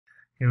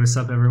Hey, what's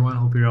up, everyone?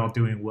 Hope you're all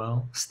doing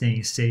well,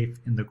 staying safe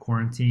in the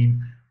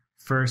quarantine.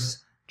 First,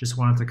 just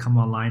wanted to come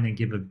online and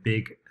give a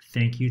big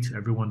thank you to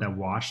everyone that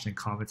watched and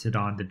commented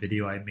on the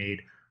video I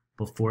made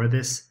before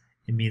this.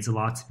 It means a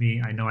lot to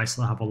me. I know I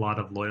still have a lot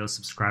of loyal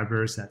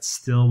subscribers that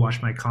still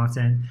watch my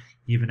content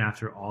even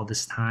after all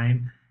this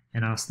time.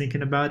 And I was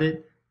thinking about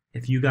it.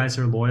 If you guys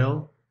are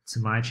loyal to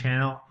my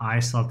channel, I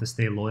still have to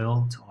stay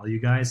loyal to all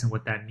you guys. And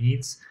what that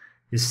means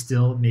is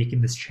still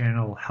making this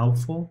channel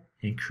helpful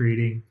in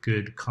creating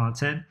good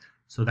content.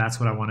 So that's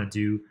what I want to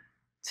do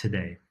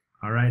today.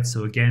 All right,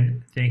 so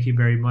again, thank you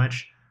very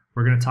much.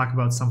 We're going to talk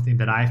about something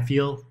that I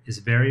feel is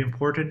very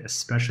important,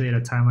 especially at a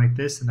time like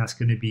this, and that's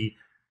going to be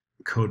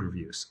code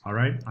reviews. All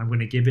right, I'm going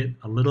to give it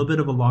a little bit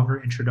of a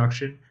longer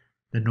introduction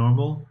than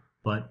normal,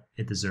 but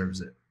it deserves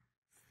it.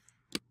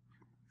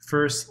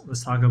 First,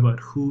 let's talk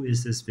about who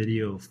is this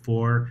video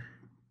for.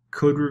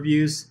 Code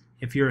reviews,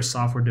 if you're a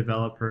software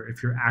developer,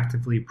 if you're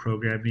actively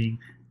programming,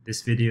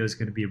 this video is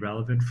going to be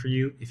relevant for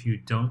you. If you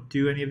don't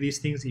do any of these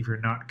things, if you're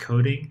not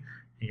coding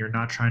and you're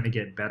not trying to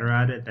get better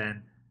at it,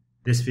 then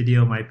this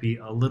video might be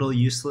a little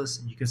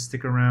useless. You can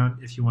stick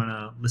around if you want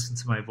to listen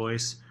to my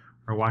voice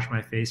or watch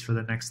my face for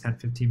the next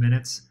 10-15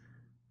 minutes,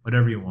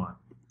 whatever you want.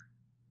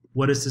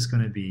 What is this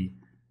going to be?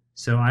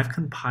 So I've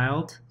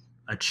compiled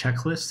a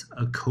checklist,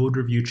 a code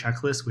review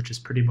checklist, which is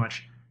pretty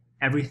much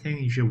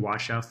everything you should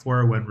watch out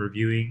for when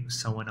reviewing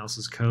someone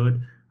else's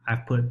code.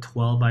 I've put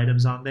 12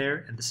 items on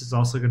there, and this is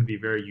also going to be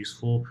very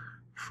useful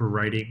for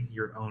writing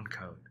your own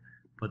code.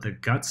 But the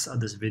guts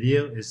of this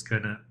video is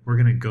we're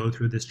gonna go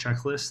through this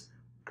checklist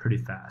pretty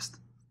fast.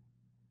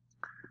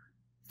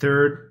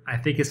 Third, I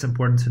think it's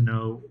important to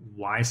know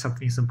why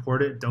something's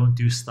important. Don't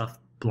do stuff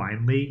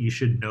blindly. You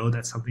should know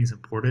that something's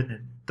important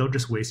and don't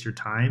just waste your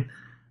time.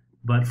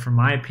 But from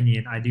my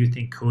opinion, I do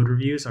think code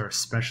reviews are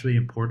especially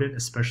important,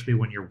 especially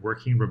when you're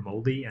working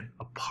remotely and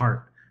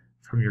apart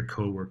from your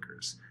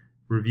coworkers.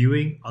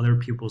 Reviewing other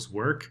people's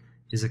work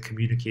is a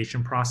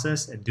communication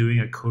process, and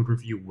doing a code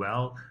review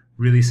well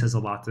really says a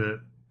lot to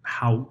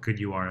how good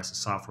you are as a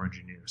software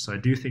engineer. So I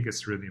do think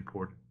it's really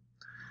important.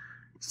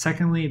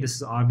 Secondly, this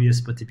is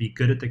obvious, but to be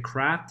good at the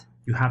craft,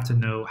 you have to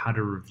know how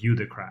to review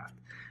the craft.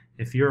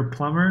 If you're a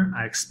plumber,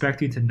 I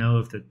expect you to know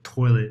if the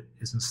toilet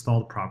is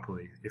installed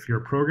properly. If you're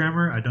a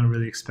programmer, I don't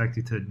really expect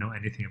you to know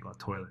anything about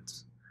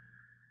toilets.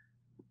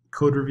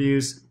 Code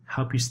reviews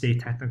help you stay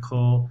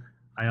technical.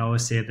 I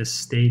always say this: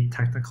 stay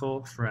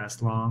technical for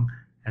as long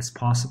as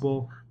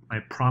possible. My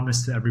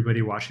promise to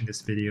everybody watching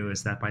this video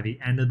is that by the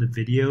end of the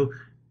video,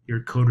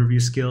 your code review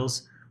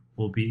skills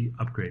will be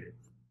upgraded.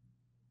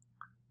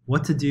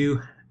 What to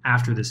do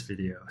after this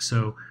video?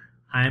 So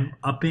I'm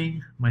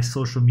upping my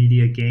social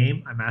media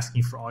game. I'm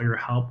asking for all your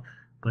help.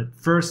 But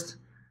first,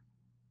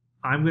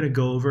 I'm going to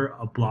go over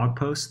a blog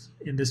post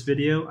in this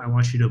video. I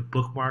want you to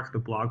bookmark the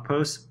blog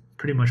post,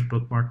 pretty much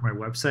bookmark my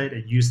website,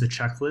 and use the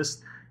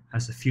checklist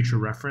as a future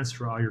reference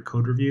for all your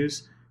code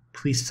reviews.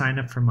 Please sign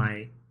up for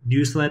my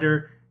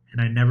newsletter.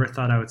 And I never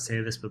thought I would say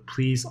this, but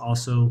please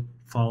also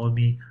follow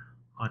me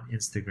on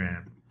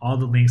Instagram. All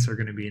the links are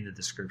going to be in the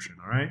description,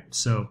 all right?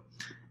 So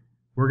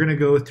we're going to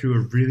go through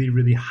a really,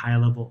 really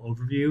high-level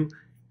overview.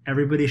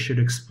 Everybody should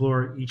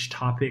explore each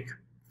topic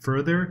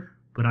further,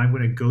 but I'm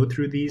going to go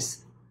through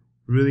these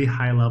really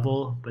high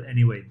level. But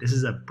anyway, this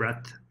is a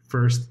breadth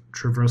first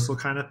traversal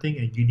kind of thing,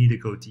 and you need to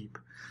go deep.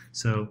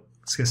 So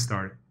let's get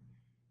started.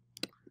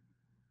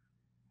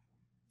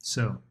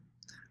 So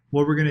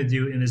what we're going to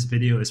do in this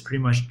video is pretty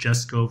much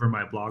just go over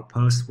my blog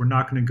post. We're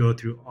not going to go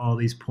through all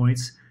these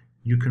points.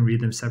 You can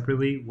read them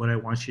separately. What I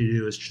want you to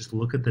do is just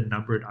look at the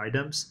numbered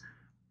items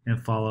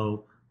and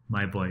follow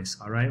my voice.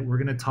 All right, we're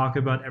going to talk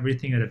about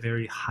everything at a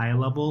very high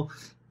level,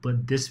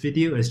 but this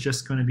video is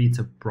just going to be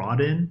to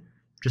broaden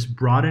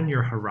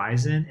your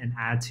horizon and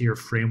add to your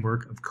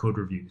framework of code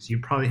reviews. You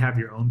probably have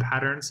your own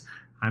patterns.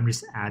 I'm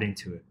just adding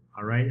to it.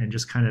 All right, and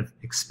just kind of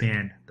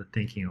expand the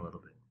thinking a little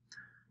bit.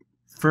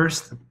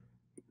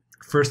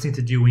 First thing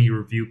to do when you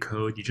review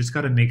code, you just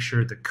got to make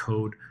sure the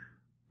code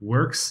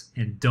works,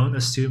 and don't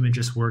assume it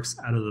just works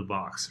out of the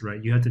box,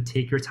 right? You have to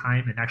take your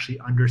time and actually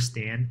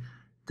understand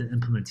the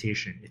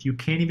implementation. If you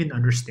can't even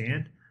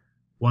understand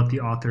what the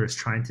author is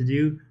trying to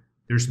do,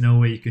 there's no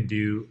way you can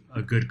do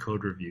a good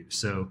code review.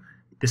 So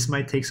this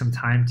might take some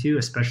time too,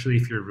 especially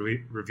if you're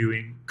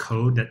reviewing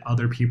code that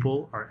other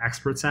people are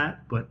experts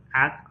at, but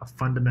at a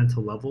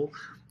fundamental level,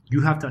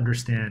 you have to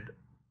understand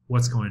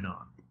what's going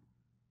on.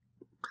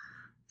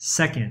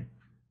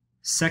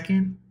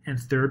 Second and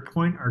third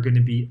point are going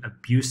to be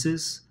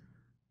abuses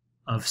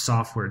of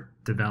software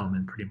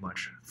development, pretty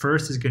much.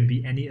 First is going to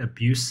be any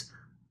abuse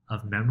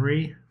of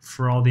memory.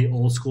 For all the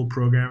old school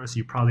programmers,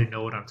 you probably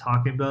know what I'm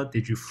talking about.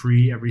 Did you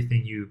free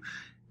everything you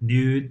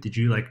knew? Did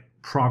you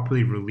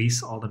properly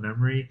release all the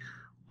memory?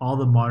 All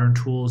the modern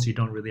tools, you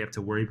don't really have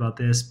to worry about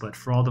this, but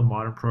for all the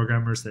modern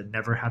programmers that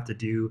never have to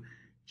do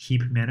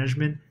heap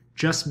management,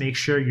 just make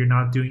sure you're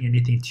not doing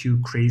anything too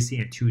crazy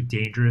and too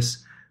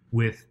dangerous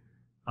with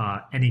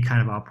any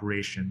kind of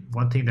operation.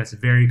 One thing that's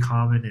very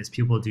common is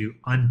people do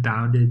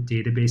unbounded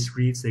database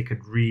reads. They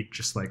could read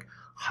just like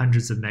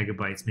hundreds of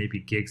megabytes, maybe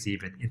gigs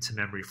even, into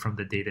memory from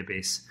the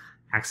database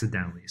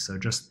accidentally. So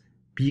just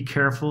be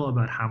careful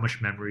about how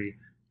much memory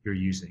you're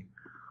using.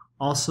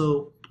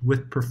 Also,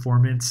 with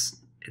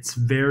performance, it's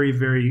very,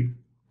 very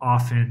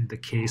often the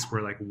case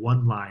where like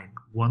one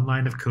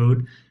line of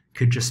code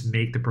could just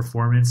make the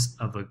performance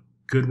of a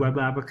good web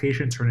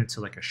application turn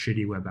into like a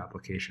shitty web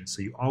application.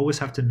 So you always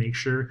have to make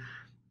sure,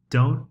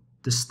 don't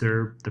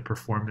disturb the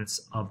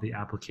performance of the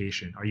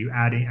application. Are you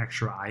adding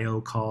extra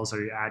IO calls?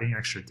 Are you adding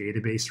extra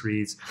database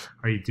reads?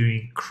 Are you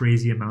doing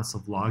crazy amounts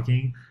of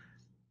logging?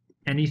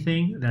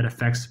 Anything that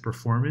affects the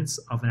performance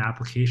of an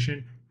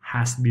application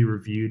has to be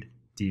reviewed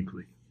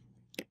deeply.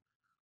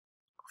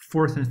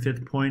 Fourth and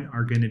fifth point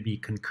are going to be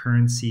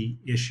concurrency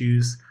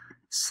issues.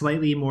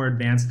 Slightly more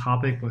advanced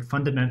topic, but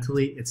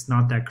fundamentally it's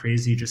not that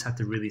crazy. You just have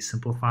to really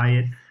simplify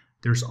it.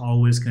 There's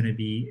always going to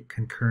be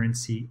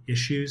concurrency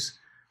issues.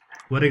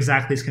 What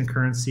exactly is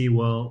concurrency?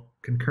 Well,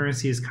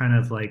 concurrency is kind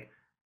of like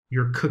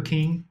you're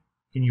cooking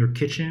in your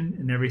kitchen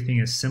and everything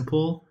is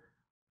simple,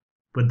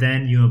 but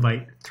then you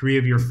invite 3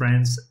 of your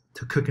friends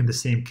to cook in the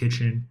same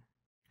kitchen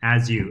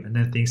as you, and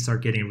then things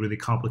start getting really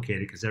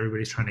complicated because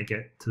everybody's trying to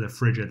get to the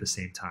fridge at the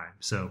same time.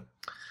 So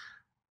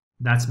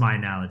that's my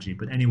analogy.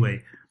 But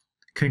anyway,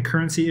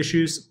 concurrency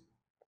issues,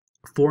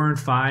 4 and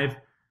 5,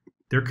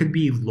 there could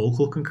be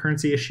local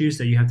concurrency issues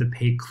that you have to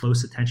pay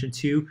close attention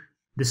to.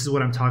 This is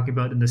what I'm talking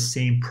about in the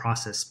same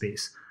process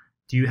space.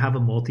 Do you have a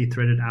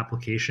multi-threaded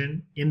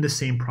application in the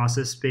same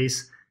process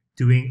space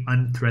doing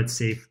unthread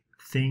safe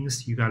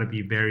things? You got to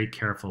be very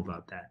careful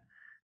about that.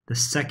 The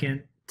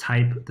second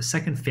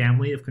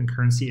family of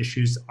concurrency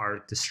issues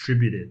are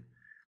distributed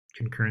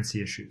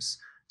concurrency issues.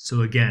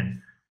 So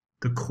again,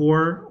 the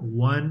core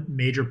one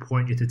major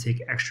point you have to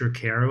take extra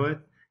care with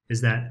is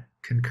that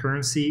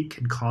concurrency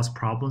can cause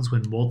problems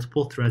when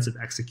multiple threads of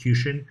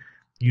execution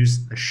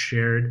use a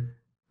shared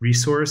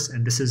resource,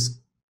 and this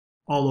is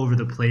all over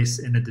the place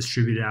in a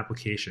distributed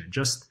application.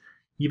 Just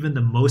even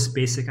the most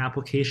basic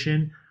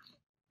application,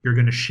 you're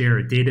going to share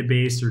a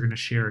database, you're going to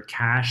share a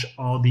cache.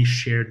 All these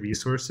shared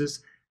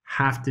resources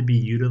have to be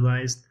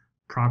utilized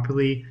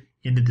properly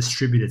in the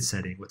distributed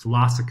setting with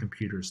lots of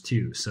computers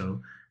too.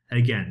 So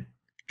again,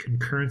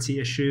 concurrency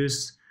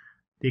issues,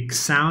 they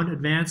sound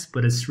advanced,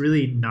 but it's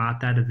really not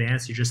that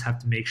advanced. You just have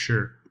to make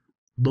sure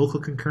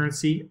local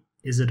concurrency,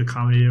 is it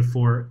accommodated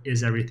for?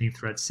 Is everything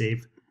thread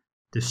safe?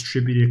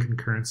 Distributed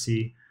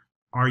concurrency,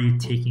 are you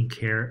taking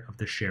care of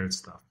the shared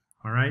stuff?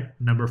 All right,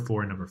 number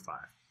 4, number 5.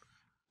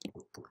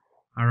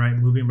 All right,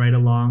 moving right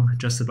along,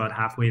 just about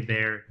halfway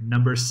there.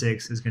 Number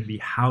 6 is going to be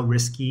how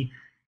risky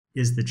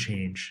is the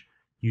change?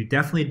 You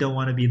definitely don't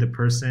want to be the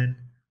person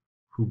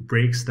who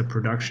breaks the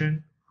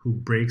production, who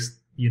brings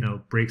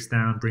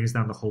down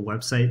the whole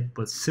website.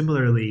 But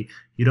similarly,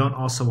 you don't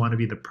also want to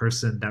be the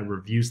person that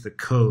reviews the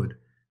code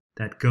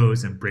that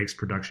goes and breaks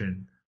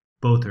production.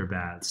 Both are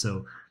bad.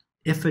 So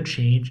if a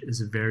change is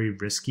very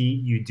risky,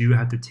 you do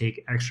have to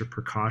take extra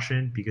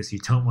precaution because you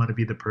don't want to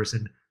be the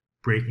person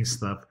breaking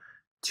stuff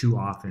too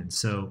often.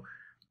 So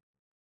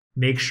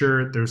make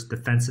sure there's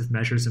defensive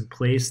measures in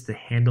place to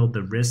handle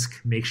the risk.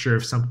 Make sure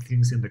if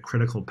something's in the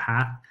critical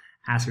path,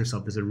 ask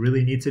yourself, does it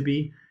really need to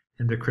be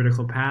in the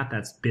critical path?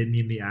 That's bit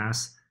me in the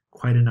ass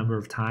quite a number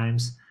of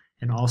times.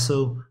 And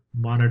also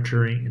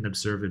monitoring and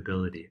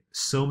observability.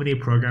 So many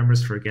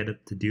programmers forget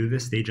to do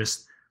this. They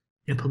just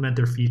implement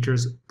their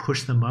features,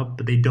 push them up,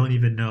 but they don't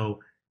even know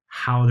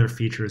how their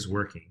feature is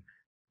working.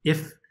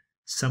 If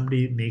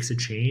somebody makes a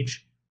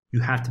change, you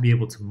have to be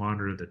able to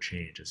monitor the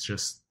change. It's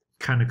just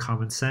kind of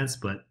common sense,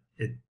 but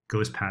it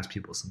goes past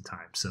people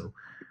sometimes. So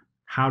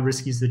how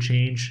risky is the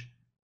change?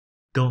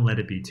 Don't let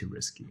it be too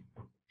risky.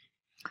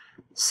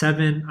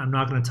 7, I'm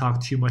not going to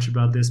talk too much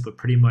about this, but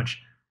pretty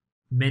much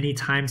many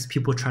times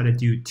people try to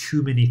do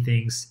too many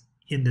things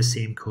in the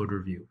same code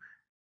review.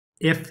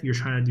 If you're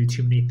trying to do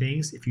too many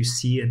things, if you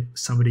see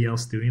somebody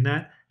else doing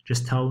that,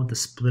 just tell them to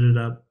split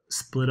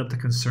up the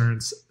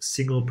concerns.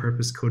 Single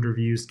purpose code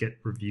reviews get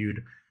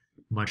reviewed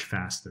much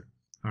faster.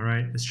 All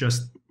right, it's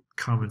just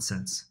common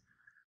sense.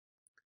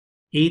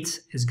 8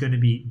 is going to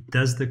be,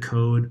 does the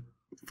code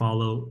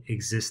follow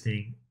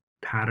existing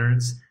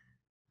patterns?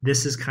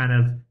 This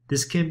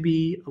can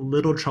be a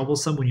little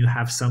troublesome when you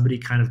have somebody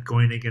kind of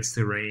going against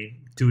the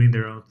grain, doing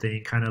their own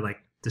thing, kind of like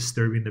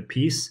disturbing the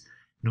peace.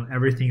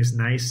 Everything is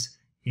nice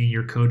in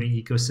your coding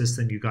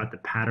ecosystem. You got the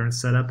pattern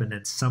set up, and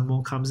then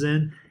someone comes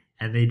in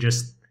and they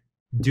just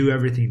do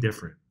everything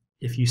different.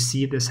 If you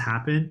see this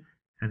happen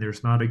and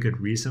there's not a good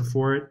reason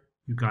for it,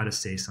 you got to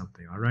say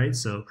something. All right.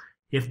 So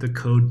if the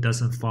code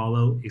doesn't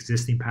follow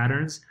existing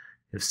patterns,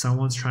 if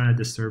someone's trying to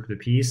disturb the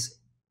peace,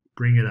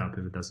 bring it up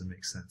if it doesn't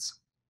make sense.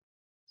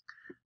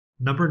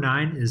 Number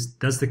 9 is,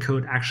 does the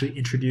code actually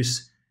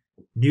introduce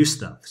new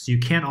stuff? So you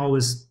can't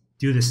always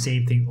do the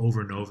same thing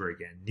over and over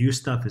again. New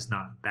stuff is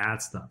not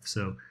bad stuff.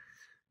 So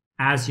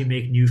as you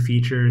make new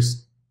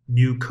features,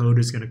 new code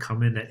is going to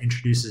come in that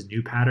introduces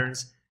new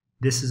patterns.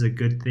 This is a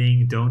good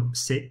thing.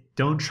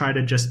 Don't try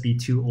to just be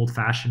too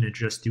old-fashioned and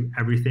just do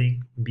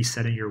everything and be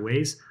set in your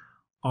ways.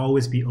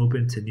 Always be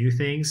open to new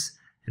things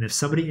And if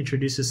somebody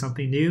introduces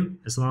something new,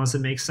 as long as it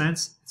makes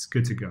sense, it's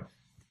good to go.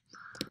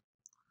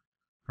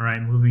 All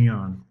right, moving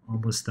on,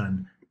 almost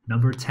done.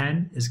 Number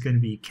 10 is going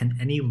to be, can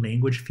any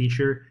language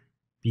feature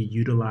be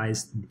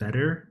utilized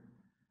better?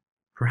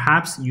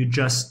 Perhaps you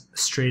just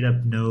straight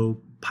up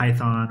know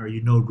Python or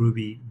you know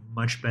Ruby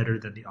much better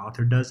than the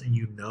author does, and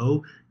you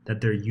know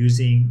that they're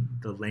using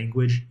the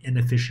language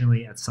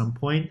inefficiently at some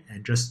point,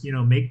 and just,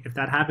 if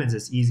that happens,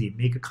 it's easy.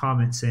 Make a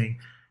comment saying,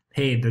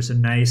 hey, there's a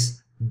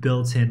nice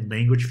built-in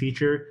language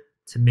feature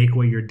to make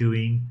what you're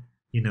doing,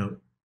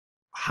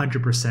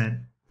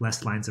 100%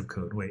 less lines of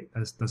code. Wait,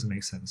 that doesn't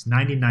make sense.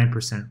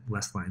 99%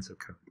 less lines of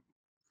code.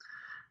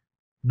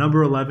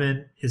 Number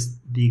 11 is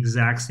the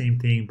exact same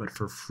thing, but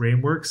for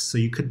frameworks. So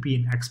you could be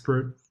an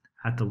expert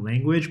at the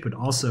language, but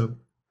also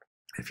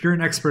if you're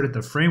an expert at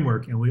the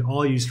framework, and we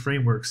all use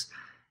frameworks,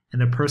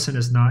 and the person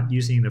is not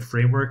using the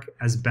framework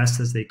as best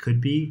as they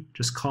could be,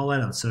 just call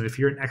that out. So if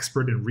you're an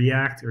expert in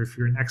React, or if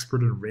you're an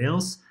expert in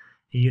Rails,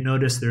 and you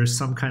notice there's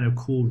some kind of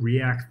cool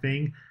React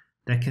thing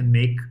that can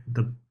make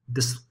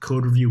this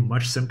code review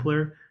much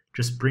simpler,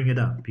 just bring it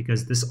up,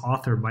 because this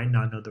author might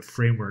not know the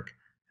framework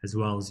as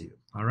well as you.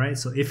 All right,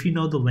 so if you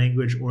know the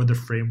language or the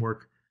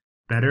framework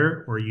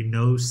better, or you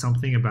know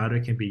something about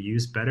it can be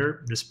used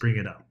better, just bring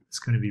it up. It's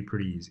going to be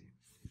pretty easy.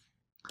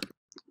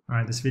 All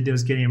right, this video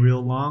is getting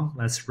real long.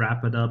 Let's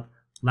wrap it up.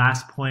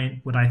 Last point,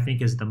 what I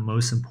think is the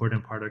most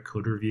important part of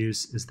code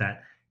reviews is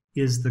that,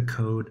 is the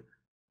code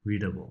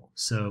readable?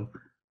 So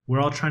we're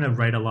all trying to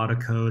write a lot of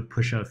code,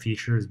 push out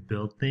features,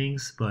 build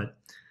things, but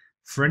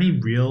for any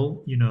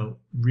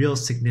real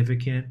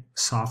significant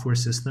software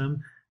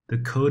system, the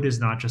code is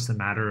not just a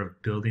matter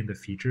of building the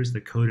features.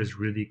 The code is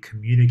really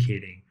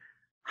communicating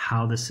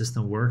how the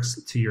system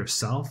works to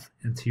yourself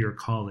and to your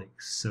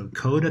colleagues. So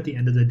code at the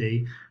end of the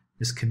day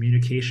is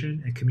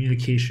communication, and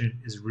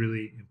communication is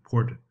really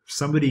important. If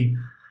somebody,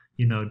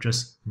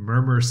 just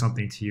murmurs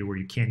something to you where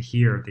you can't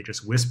hear, if they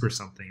just whisper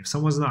something, if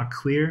someone's not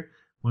clear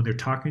when they're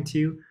talking to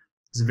you,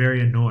 it's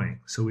very annoying.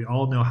 So we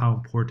all know how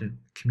important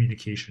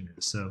communication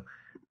is. So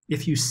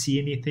if you see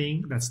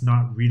anything that's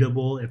not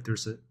readable, if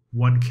there's a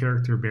one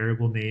character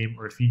variable name,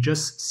 or if you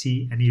just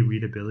see any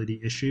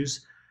readability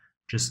issues,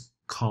 just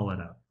call it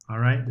out. All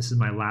right, this is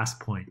my last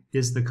point.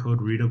 Is the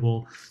code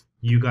readable?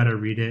 You got to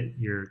read it.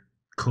 Your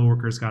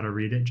coworkers got to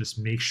read it. Just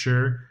make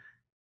sure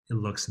it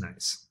looks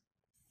nice.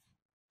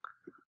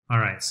 All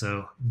right,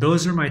 so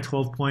those are my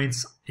 12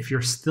 points. If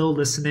you're still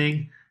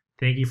listening,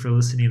 thank you for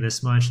listening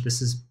this much.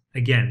 This is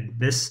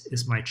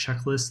my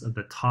checklist of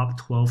the top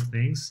 12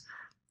 things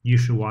you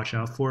should watch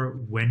out for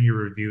when you're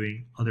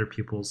reviewing other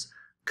people's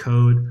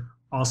code.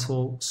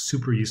 Also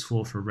super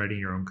useful for writing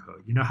your own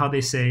code. You know how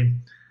they say,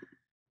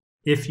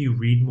 if you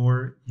read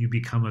more, you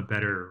become a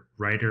better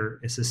writer?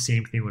 It's the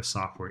same thing with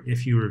software.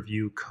 If you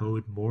review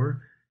code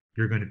more,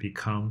 you're going to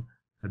become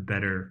a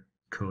better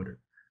coder.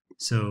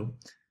 So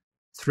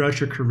throughout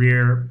your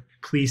career,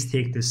 please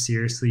take this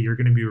seriously. You're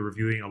going to be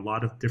reviewing a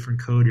lot of different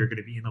code. You're going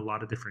to be in a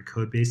lot of different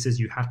code bases.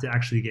 You have to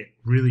actually get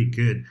really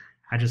good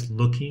at just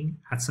looking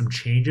at some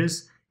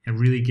changes and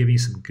really giving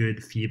some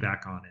good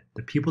feedback on it.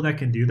 The people that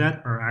can do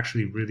that are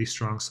actually really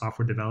strong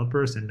software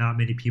developers, and not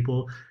many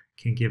people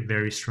can give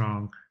very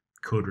strong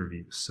code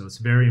reviews. So it's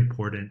very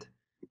important.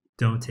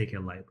 Don't take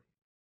it lightly.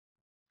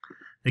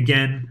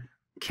 Again,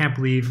 can't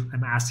believe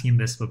I'm asking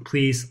this, but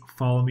please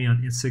follow me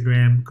on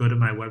Instagram. Go to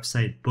my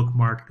website,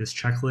 bookmark this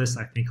checklist.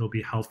 I think it'll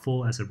be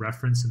helpful as a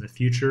reference in the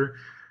future.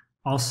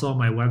 Also on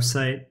my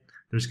website,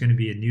 there's going to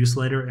be a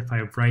newsletter. If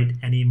I write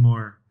any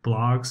more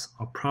blogs,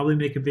 I'll probably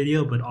make a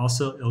video, but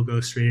also it'll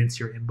go straight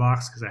into your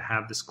inbox because I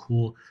have this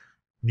cool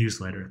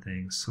newsletter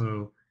thing.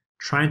 So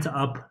trying to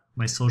up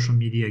my social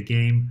media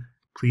game.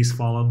 Please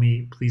follow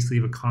me. Please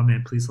leave a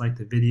comment. Please like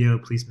the video.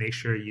 Please make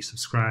sure you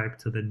subscribe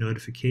to the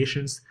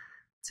notifications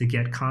to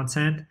get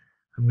content.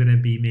 I'm going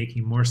to be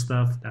making more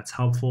stuff that's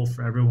helpful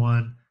for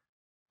everyone.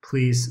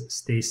 Please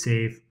stay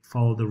safe.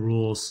 Follow the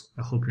rules.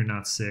 I hope you're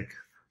not sick.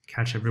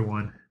 Catch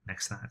everyone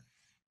next time.